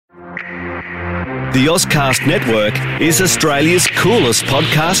The Auscast Network is Australia's coolest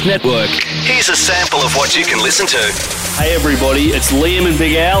podcast network. Here's a sample of what you can listen to. Hey everybody, it's Liam and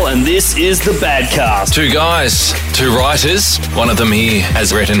Big Al, and this is The Badcast. Two guys, two writers. One of them here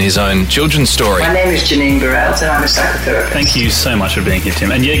has written his own children's story. My name is Janine Burrells and I'm a psychotherapist. Thank you so much for being here,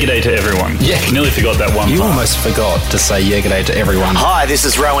 Tim. And g'day to everyone. Yeah. Nearly forgot that one You part. almost forgot to say g'day to everyone. Hi, this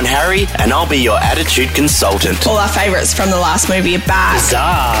is Rowan Harry, and I'll be your attitude consultant. All our favourites from the last movie are back.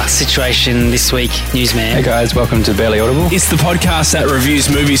 Bizarre situation this week, newsman. Hey guys, welcome to Barely Audible. It's the podcast that reviews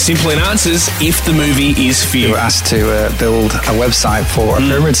movies simply and answers if the movie is for you. We were asked to build a website for a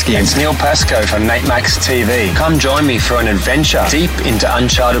pyramid scheme. It's Neil Pascoe from Nate Max TV. Come join me for an adventure deep into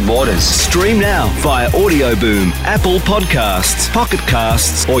uncharted waters. Stream now via Audio Boom, Apple Podcasts, Pocket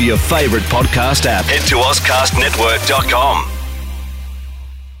Casts, or your favourite podcast app. Head to AuscastNetwork.com.